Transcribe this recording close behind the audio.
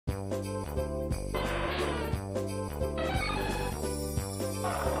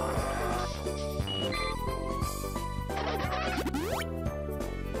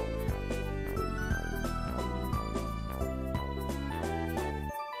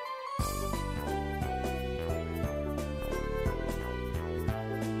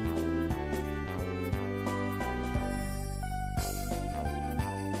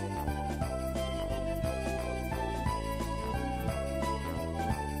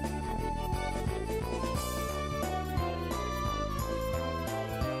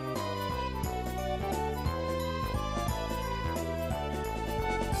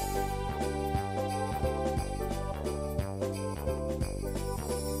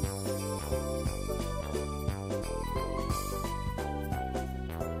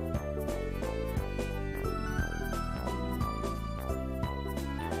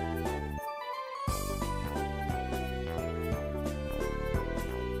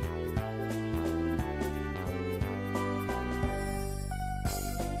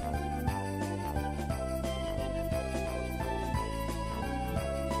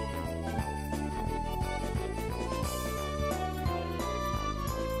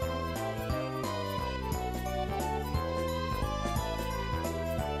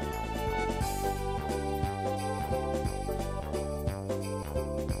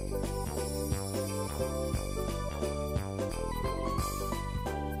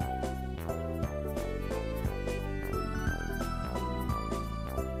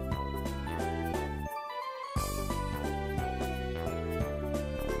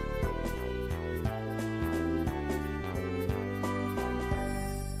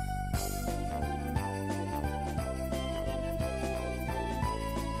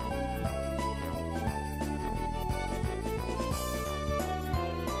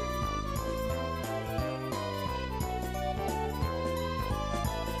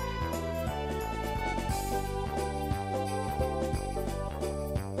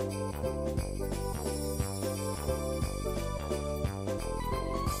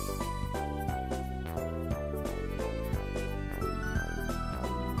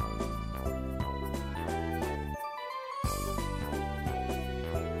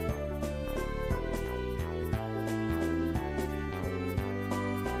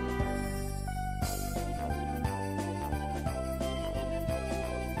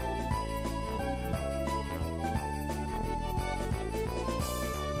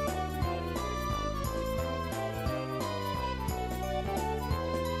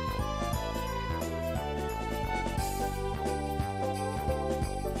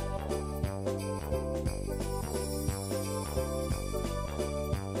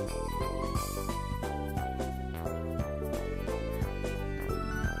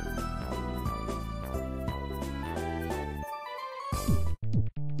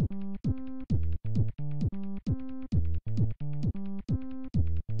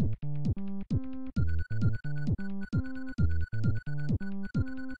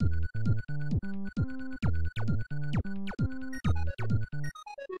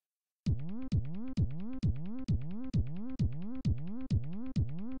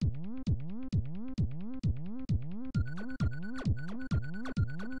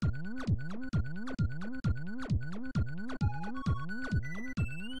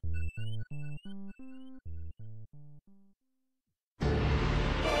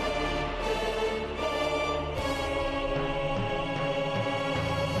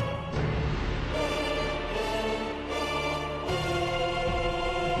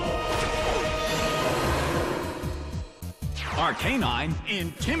Arcanine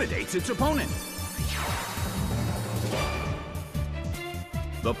intimidates its opponent.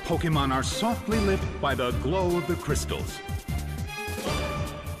 The Pokémon are softly lit by the glow of the crystals.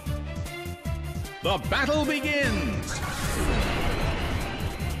 The battle begins!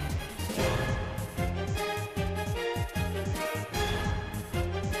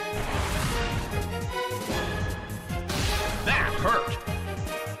 That hurt!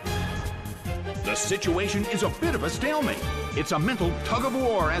 The situation is a bit of a stalemate. It's a mental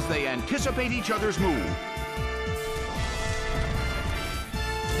tug-of-war as they anticipate each other's move.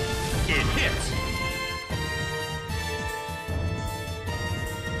 It hits!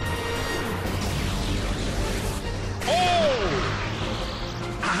 Oh!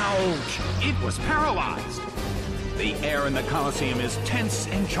 Ouch! It was paralyzed. The air in the Colosseum is tense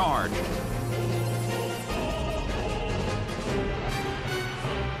and charged.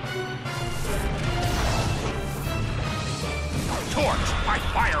 Torched by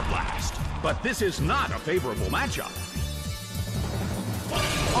Fire Blast. But this is not a favorable matchup.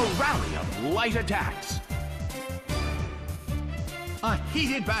 A rally of light attacks. A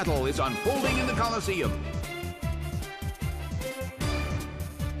heated battle is unfolding in the Colosseum.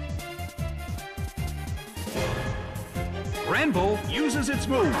 Granbull uses its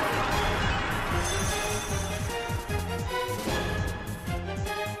move.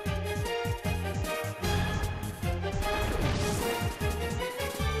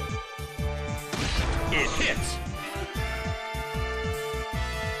 It hits.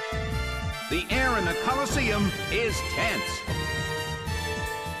 The air in the Colosseum is tense.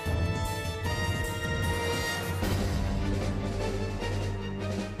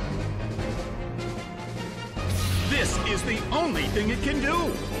 This is the only thing it can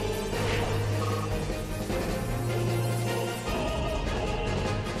do.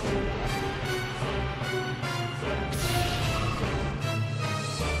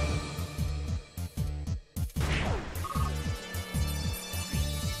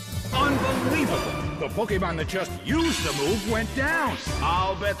 Unbelievable! The Pokemon that just used the move went down.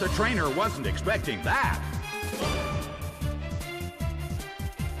 I'll bet the trainer wasn't expecting that.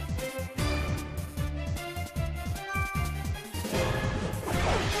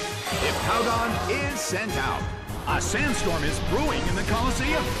 Hippowdon is sent out. A sandstorm is brewing in the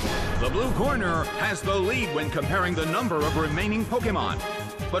Colosseum. The blue corner has the lead when comparing the number of remaining Pokemon.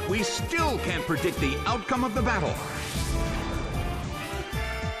 But we still can't predict the outcome of the battle.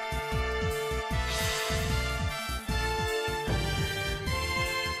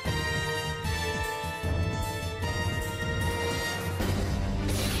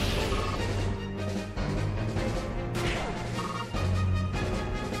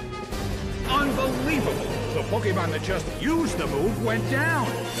 Unbelievable! The Pokemon that just used the move went down.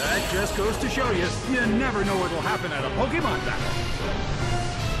 That just goes to show you, you never know what will happen at a Pokemon battle.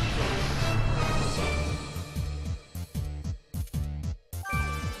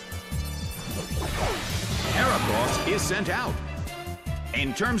 Heracross is sent out.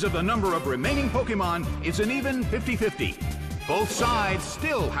 In terms of the number of remaining Pokemon, it's an even 50-50. Both sides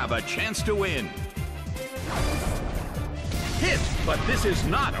still have a chance to win. Hit, but this is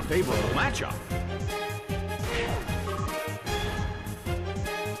not a favorable matchup.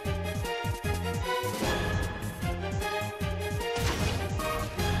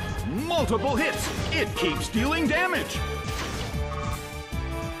 Multiple hits. It keeps dealing damage.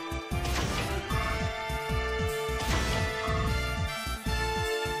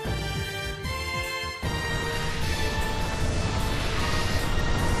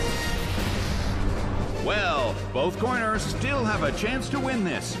 Well, both corners still have a chance to win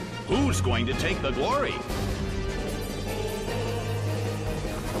this. Who's going to take the glory?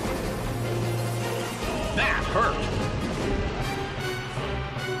 That hurt.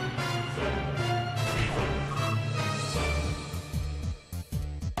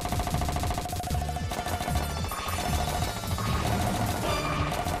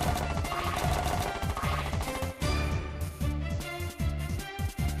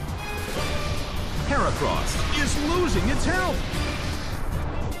 Heracross is losing its health.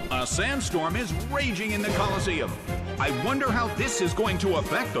 A sandstorm is raging in the Colosseum. I wonder how this is going to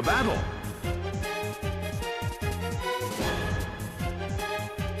affect the battle.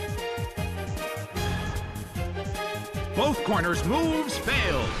 Both corners' moves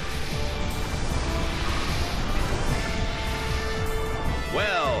failed.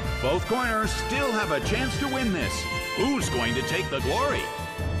 Well, both corners still have a chance to win this. Who's going to take the glory?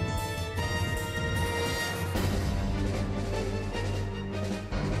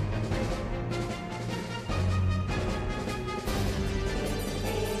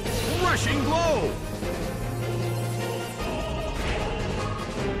 Rushing blow!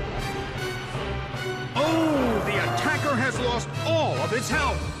 Oh, the attacker has lost all of its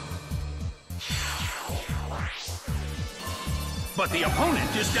health. But the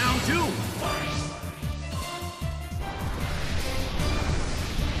opponent is down too.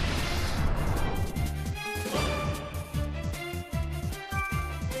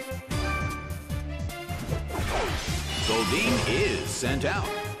 Goldeen is sent out.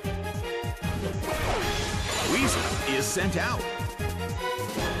 Buizel is sent out.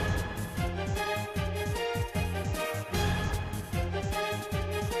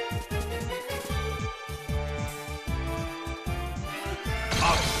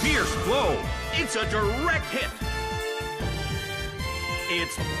 A fierce blow. It's a direct hit.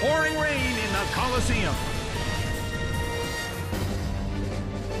 It's pouring rain in the Colosseum.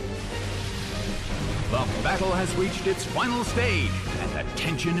 The battle has reached its final stage, and the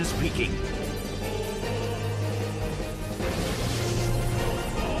tension is peaking.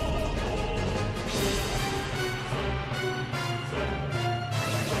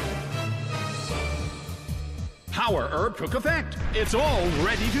 How power herb took effect. It's all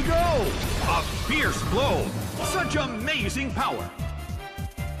ready to go. A fierce blow. Such amazing power.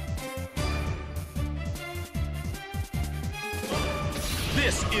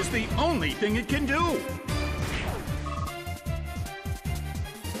 This is the only thing it can do.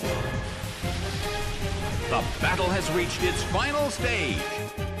 The battle has reached its final stage.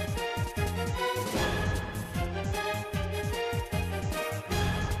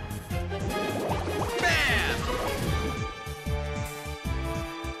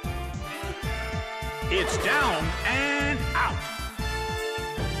 It's down and out.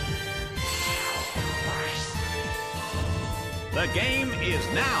 The game is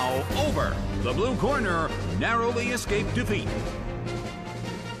now over. The blue corner narrowly escaped defeat.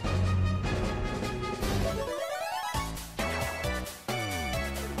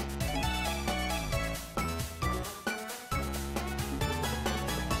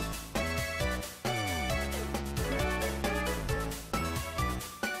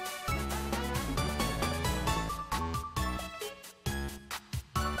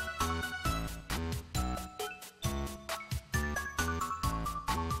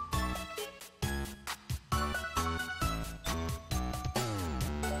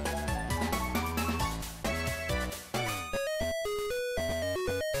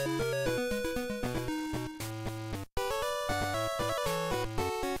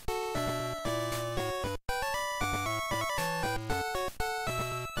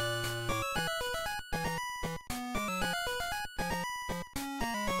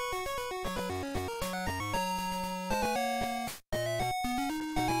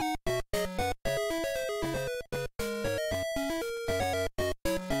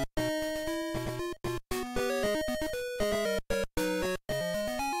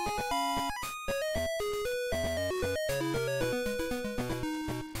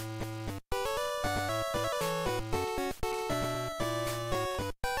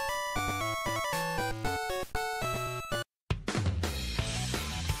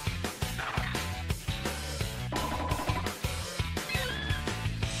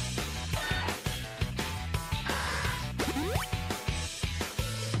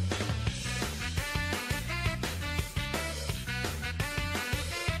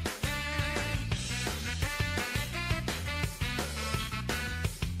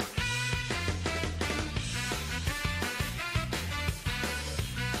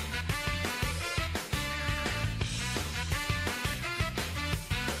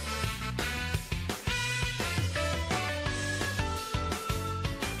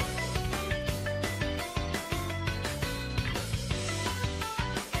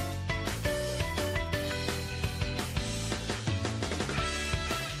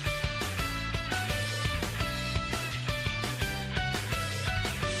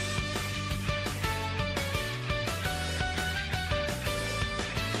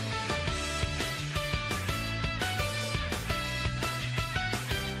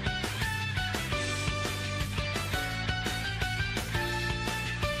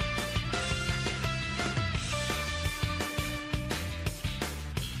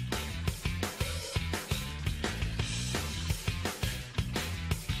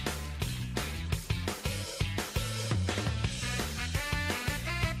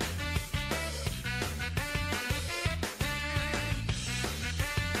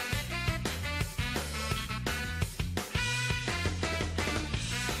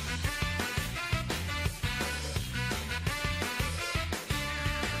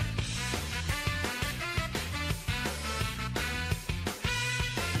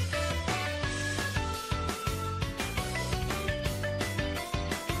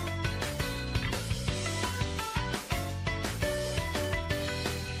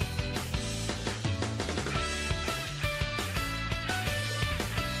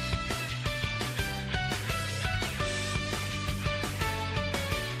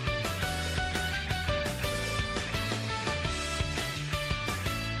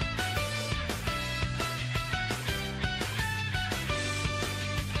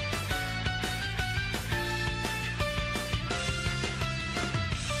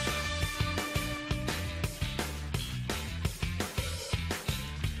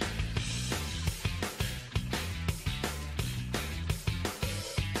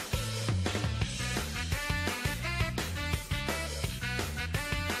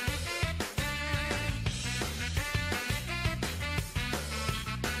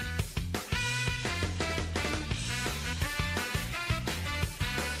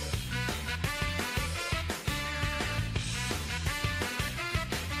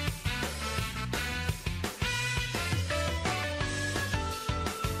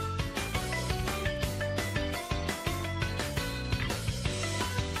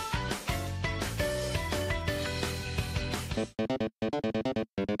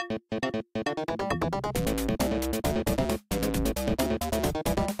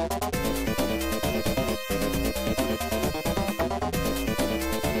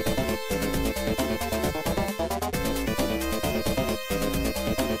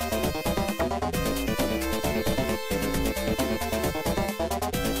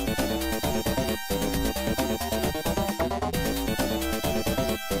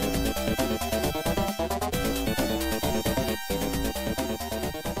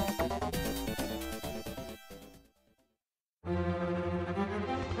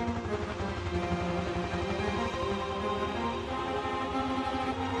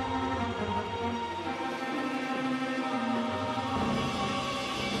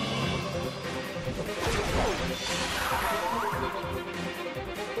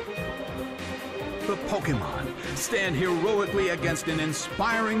 Pokémon stand heroically against an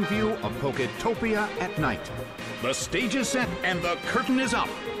inspiring view of Poketopia at night. The stage is set and the curtain is up.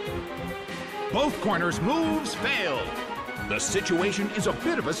 Both corners' moves failed. The situation is a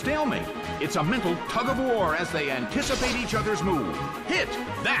bit of a stalemate. It's a mental tug of war as they anticipate each other's move. Hit!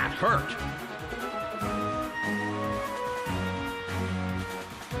 That hurt!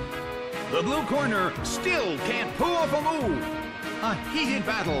 The blue corner still can't pull off a move. A heated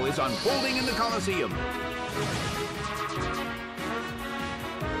battle is unfolding in the Coliseum.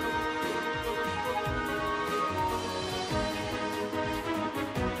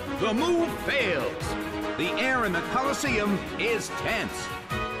 The move fails. The air in the Coliseum is tense.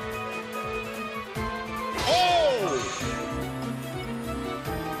 Oh!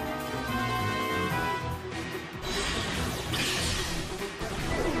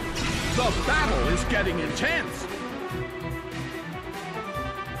 The battle is getting intense.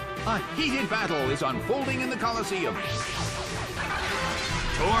 A heated battle is unfolding in the Coliseum.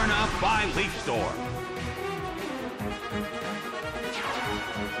 Torn up by Leaf Storm.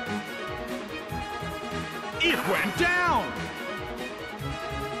 It went down!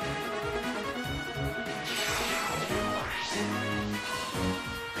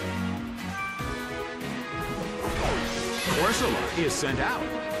 Corsola is sent out.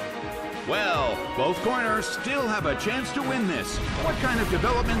 Well, both corners still have a chance to win this. What kind of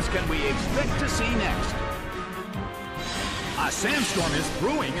developments can we expect to see next? A sandstorm is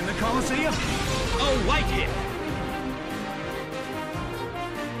brewing in the Coliseum. A light hit.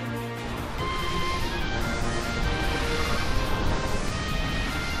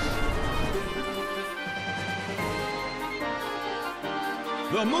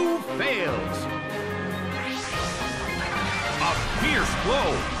 The move fails. A fierce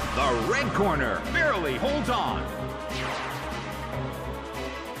blow. The red corner barely holds on.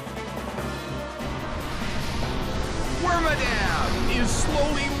 Wormadam is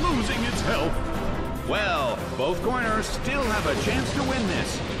slowly losing its health. Well, both corners still have a chance to win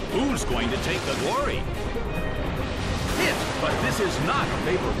this. Who's going to take the glory? Hit, but this is not a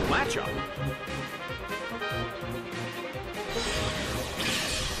favorable matchup.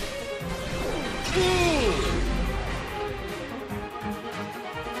 Ooh!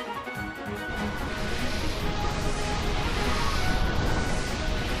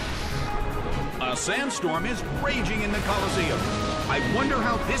 A sandstorm is raging in the Coliseum. I wonder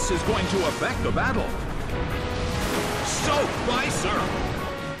how this is going to affect the battle. Soaked by surf.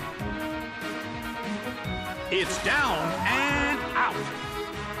 It's down and out.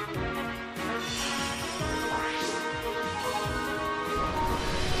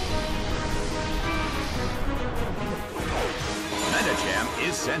 Medicham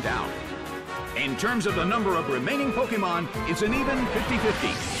is sent out. In terms of the number of remaining Pokémon, it's an even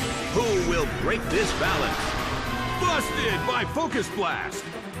 50-50. Who will break this balance? Busted by Focus Blast!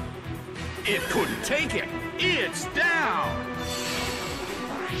 It couldn't take it! It's down!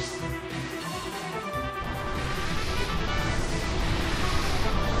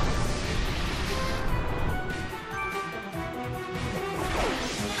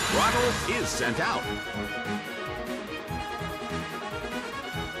 Grotle is sent out.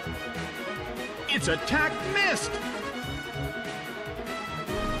 Its attack missed!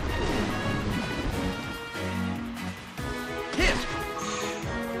 Hit!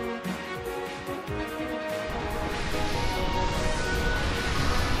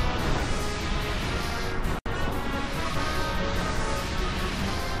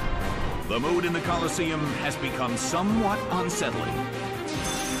 The mood in the Coliseum has become somewhat unsettling.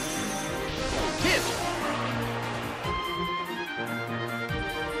 Hit!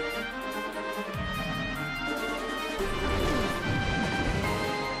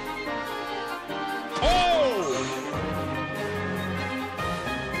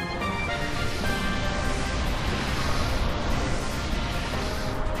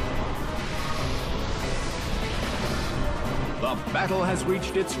 The battle has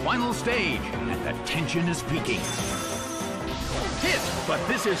reached its final stage, and the tension is peaking. Hit, but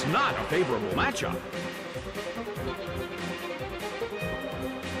this is not a favorable matchup.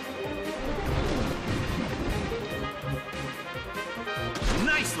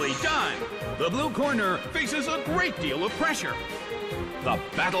 Nicely done! The blue corner faces a great deal of pressure. The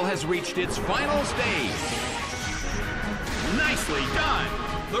battle has reached its final stage. Nicely done!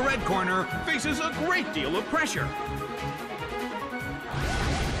 The red corner faces a great deal of pressure.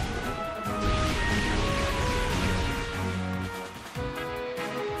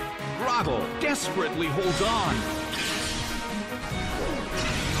 Grotle desperately holds on.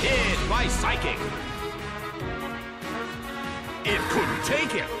 Hit by Psychic. It couldn't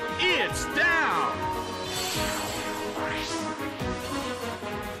take it. It's down.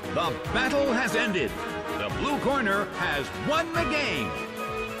 The battle has ended. The blue corner has won the game.